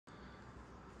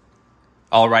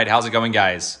All right, how's it going,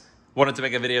 guys? Wanted to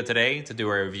make a video today to do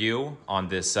a review on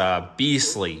this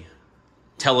beastly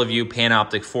Televue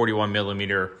Panoptic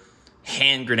 41mm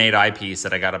hand grenade eyepiece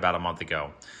that I got about a month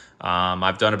ago.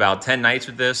 I've done about 10 nights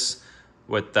with this,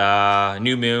 with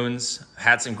new moons,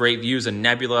 had some great views of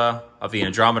nebula, of the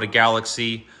Andromeda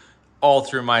galaxy, all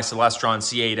through my Celestron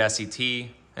C8 SET,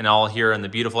 and all here in the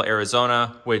beautiful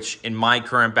Arizona, which in my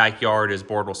current backyard is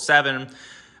Bortle 7.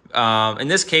 In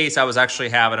this case, I was actually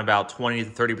having about 20 to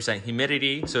 30%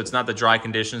 humidity, so it's not the dry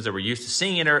conditions that we're used to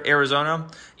seeing in Arizona.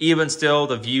 Even still,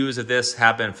 the views of this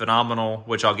have been phenomenal,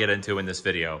 which I'll get into in this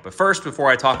video. But first, before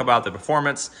I talk about the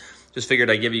performance, just figured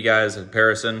I'd give you guys a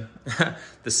comparison.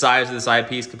 The size of this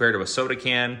eyepiece compared to a soda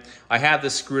can. I have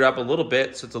this screwed up a little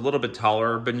bit, so it's a little bit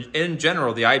taller, but in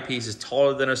general, the eyepiece is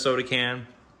taller than a soda can.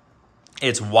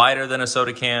 It's wider than a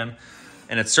soda can.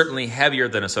 And it's certainly heavier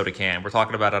than a soda can. We're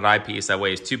talking about an eyepiece that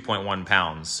weighs 2.1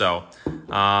 pounds. So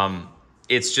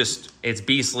it's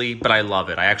beastly, but I love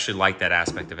it. I actually like that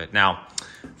aspect of it. Now,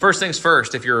 first things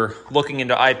first, if you're looking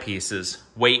into eyepieces,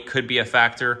 weight could be a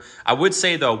factor. I would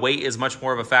say, though, weight is much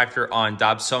more of a factor on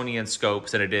Dobsonian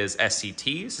scopes than it is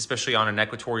SCTs, especially on an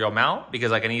equatorial mount,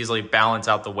 because I can easily balance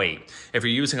out the weight. If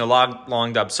you're using a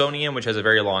long Dobsonian, which has a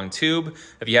very long tube,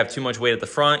 if you have too much weight at the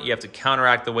front, you have to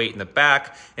counteract the weight in the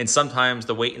back, and sometimes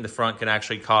the weight in the front can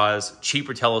actually cause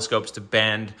cheaper telescopes to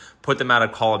bend, put them out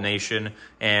of collimation,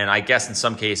 and I guess in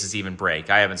some cases even break.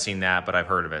 I haven't seen that, but I've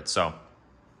heard of it. So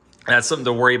that's something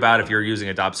to worry about if you're using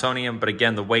a Dobsonian, but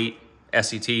again, the weight,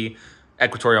 SCT,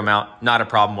 equatorial mount, not a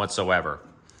problem whatsoever.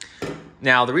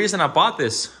 Now, the reason I bought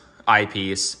this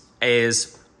eyepiece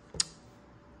is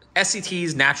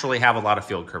SCTs naturally have a lot of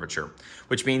field curvature,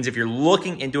 which means if you're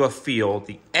looking into a field,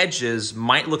 the edges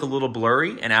might look a little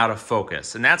blurry and out of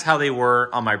focus. And that's how they were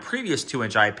on my previous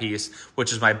 2-inch eyepiece,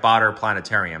 which is my Botter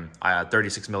Planetarium,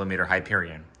 36mm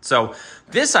Hyperion. So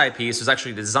this eyepiece was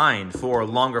actually designed for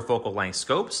longer focal length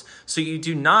scopes, so you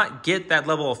do not get that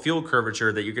level of field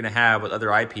curvature that you're going to have with other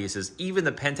eyepieces. Even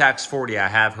the Pentax 40, I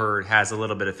have heard, has a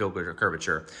little bit of field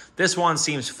curvature. This one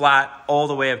seems flat all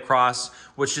the way across,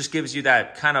 which just gives you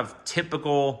that kind of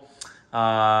typical,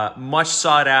 much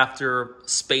sought after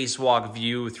spacewalk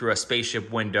view through a spaceship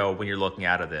window when you're looking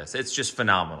out of this. It's just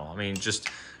phenomenal. I mean,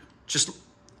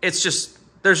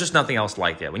 there's just nothing else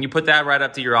like it. When you put that right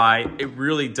up to your eye, it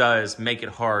really does make it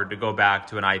hard to go back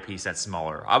to an eyepiece that's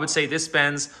smaller. I would say this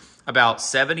spends about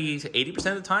 70 to 80%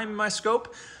 of the time in my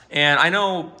scope. And I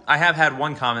know I have had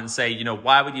one comment say, you know,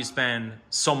 why would you spend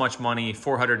so much money,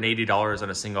 $480 on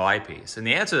a single eyepiece? And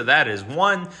the answer to that is,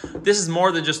 one, this is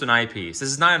more than just an eyepiece. This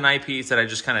is not an eyepiece that I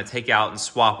just kind of take out and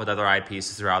swap with other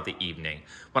eyepieces throughout the evening.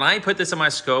 When I put this in my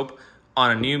scope, on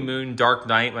a new moon, dark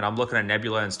night, when I'm looking at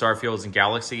nebula and star fields and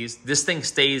galaxies, this thing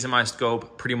stays in my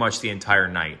scope pretty much the entire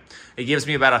night. It gives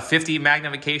me about a 50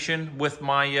 magnification with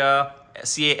my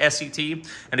C8 SET.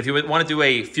 And if you want to do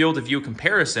a field of view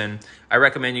comparison, I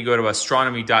recommend you go to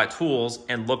astronomy.tools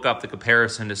and look up the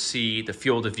comparison to see the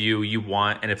field of view you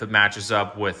want and if it matches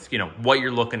up with, you know, what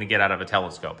you're looking to get out of a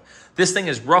telescope. This thing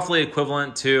is roughly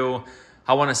equivalent to,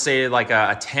 I want to say, like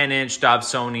a 10-inch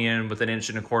Dobsonian with an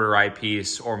 1.25 inch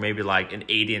eyepiece, or maybe like an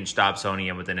 8-inch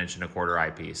Dobsonian with an 1.25 inch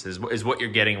eyepiece is what you're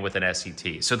getting with an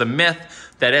SCT. So the myth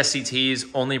that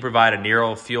SCTs only provide a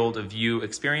narrow field of view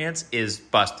experience is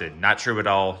busted. Not true at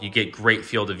all. You get great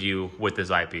field of view with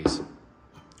this eyepiece.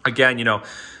 Again, you know,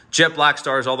 jet black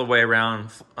stars all the way around.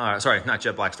 Sorry, not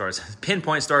jet black stars.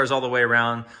 Pinpoint stars all the way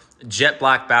around. Jet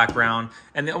black background.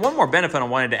 And one more benefit I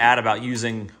wanted to add about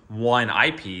using one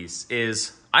eyepiece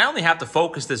is I only have to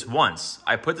focus this once.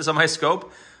 I put this on my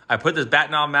scope, I put this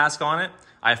bat knob mask on it,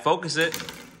 I focus it,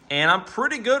 and I'm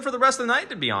pretty good for the rest of the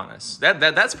night, to be honest.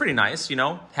 That's pretty nice, you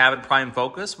know, have it prime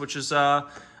focus, which is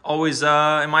always,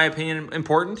 in my opinion,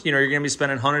 important. You know, you're going to be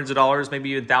spending hundreds of dollars, maybe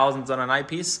even thousands on an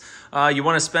eyepiece. You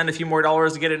want to spend a few more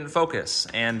dollars to get it in focus,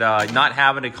 and not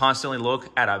having to constantly look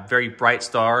at a very bright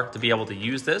star to be able to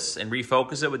use this and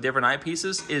refocus it with different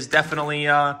eyepieces is definitely,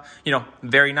 you know,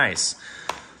 very nice.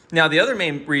 Now, the other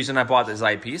main reason I bought this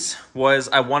eyepiece was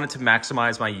I wanted to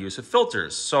maximize my use of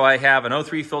filters. So I have an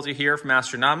O3 filter here from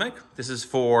Astronomik. This is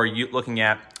for you looking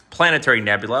at planetary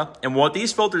nebula. And what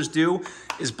these filters do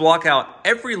is block out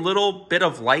every little bit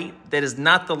of light that is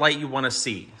not the light you want to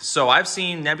see. So I've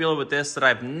seen nebula with this that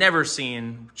I've never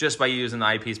seen just by using the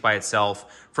eyepiece by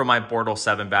itself from my Bortle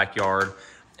 7 backyard.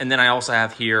 And then I also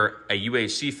have here a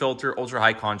UHC filter, ultra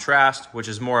high contrast, which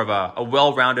is more of a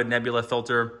well-rounded nebula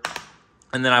filter.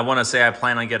 And then I want to say I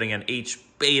plan on getting an H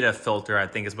beta filter, I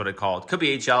think is what it's called. It could be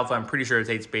H alpha, I'm pretty sure it's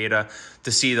H beta,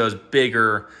 to see those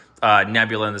bigger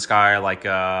nebula in the sky, like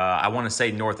I want to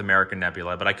say North American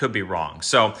nebula, but I could be wrong.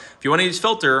 So if you want to use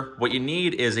filter, what you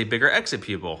need is a bigger exit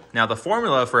pupil. Now the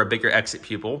formula for a bigger exit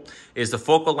pupil is the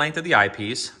focal length of the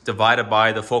eyepiece divided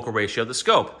by the focal ratio of the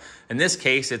scope. In this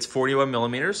case, it's 41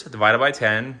 millimeters divided by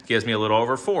 10 gives me a little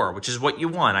over 4, which is what you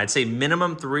want. I'd say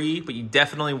minimum 3, but you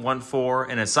definitely want 4.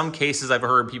 And in some cases, I've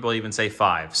heard people even say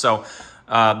 5. So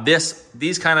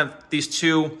these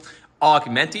two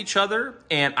augment each other,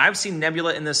 and I've seen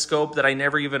nebula in this scope that I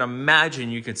never even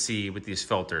imagined you could see with these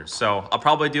filters. So I'll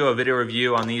probably do a video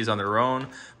review on these on their own,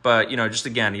 but you know, just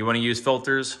again, you want to use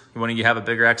filters, you want to have a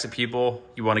bigger exit pupil,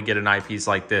 you want to get an eyepiece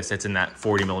like this. It's in that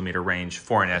 40 millimeter range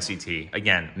for an SET.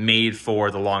 Again, made for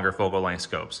the longer focal length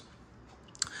scopes.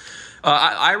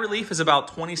 Eye relief is about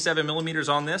 27 millimeters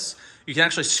on this. You can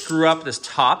actually screw up this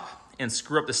top and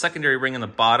screw up the secondary ring in the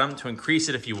bottom to increase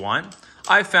it if you want.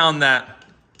 I found that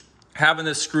having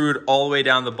this screwed all the way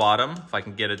down the bottom, if I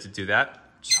can get it to do that,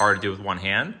 it's hard to do with one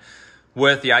hand,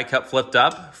 with the eye cup flipped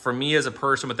up, for me as a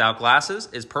person without glasses,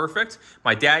 is perfect.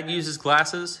 My dad uses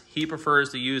glasses. He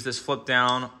prefers to use this flip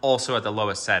down also at the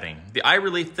lowest setting. The eye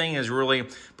relief thing is really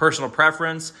personal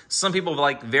preference. Some people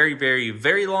like very, very,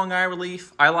 very long eye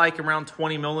relief. I like around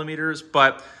 20 millimeters,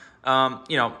 but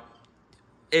you know,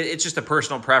 it's just a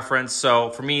personal preference. So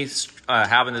for me,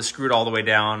 having this screwed all the way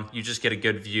down, you just get a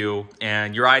good view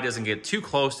and your eye doesn't get too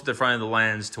close to the front of the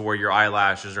lens to where your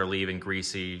eyelashes are leaving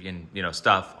greasy and, you know,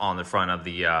 stuff on the front of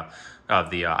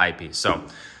the eyepiece. So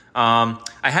I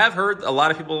have heard a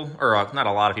lot of people, or not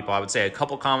a lot of people, I would say a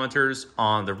couple commenters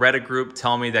on the Reddit group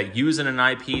tell me that using an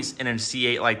eyepiece in a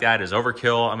C8 like that is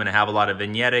overkill. I'm going to have a lot of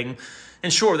vignetting.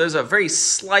 And sure, there's a very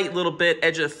slight little bit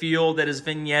edge of field that is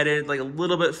vignetted, like a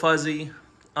little bit fuzzy.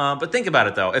 But think about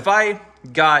it though. If I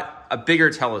got a bigger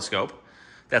telescope,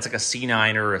 that's like a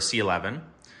C9 or a C11,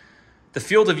 the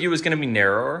field of view is going to be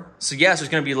narrower. So yes, there's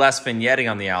going to be less vignetting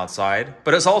on the outside,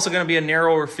 but it's also going to be a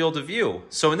narrower field of view.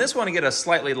 So in this one, I get a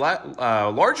slightly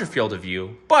larger field of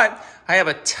view, but I have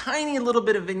a tiny little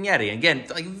bit of vignetting. Again,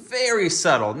 like very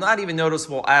subtle, not even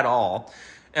noticeable at all,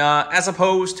 as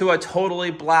opposed to a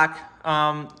totally black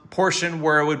portion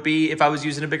where it would be if I was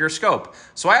using a bigger scope.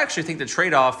 So I actually think the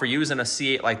trade-off for using a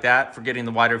C8 like that for getting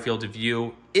the wider field of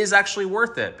view is actually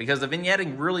worth it because the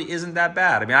vignetting really isn't that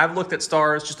bad. I mean, I've looked at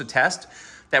stars just to test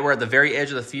that were at the very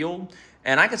edge of the field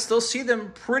and I could still see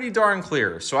them pretty darn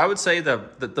clear. So I would say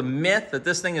the myth that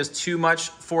this thing is too much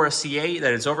for a C8,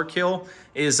 that it's overkill,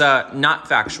 is not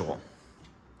factual.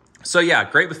 So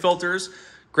yeah, great with filters,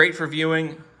 great for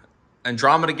viewing.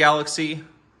 Andromeda Galaxy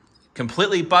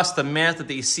completely bust the myth that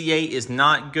the C8 is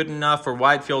not good enough for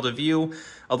wide field of view.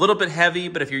 A little bit heavy,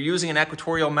 but if you're using an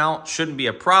equatorial mount, shouldn't be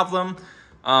a problem.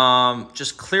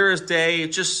 Just clear as day.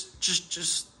 It's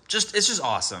just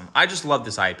awesome. I just love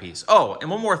this eyepiece. Oh,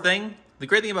 and one more thing. The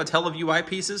great thing about Televue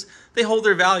eyepieces, they hold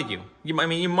their value. You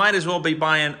might as well be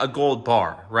buying a gold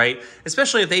bar, right?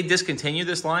 Especially if they discontinue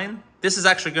this line. This is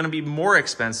actually going to be more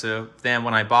expensive than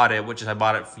when I bought it, which is I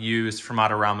bought it used from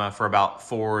Adorama for about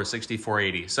 $460,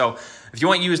 $480. So if you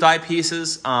want used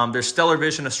eyepieces, there's Stellar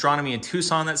Vision Astronomy in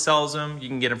Tucson that sells them. You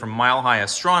can get them from Mile High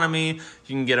Astronomy.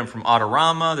 You can get them from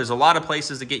Adorama. There's a lot of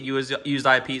places to get used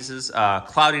eyepieces.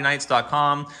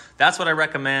 Cloudynights.com. That's what I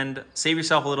recommend. Save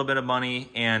yourself a little bit of money.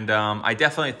 And I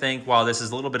definitely think while this is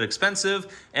a little bit expensive,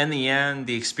 in the end,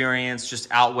 the experience just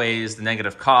outweighs the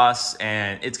negative costs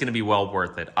and it's going to be well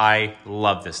worth it. I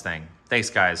love this thing. Thanks,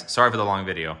 guys. Sorry for the long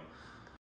video.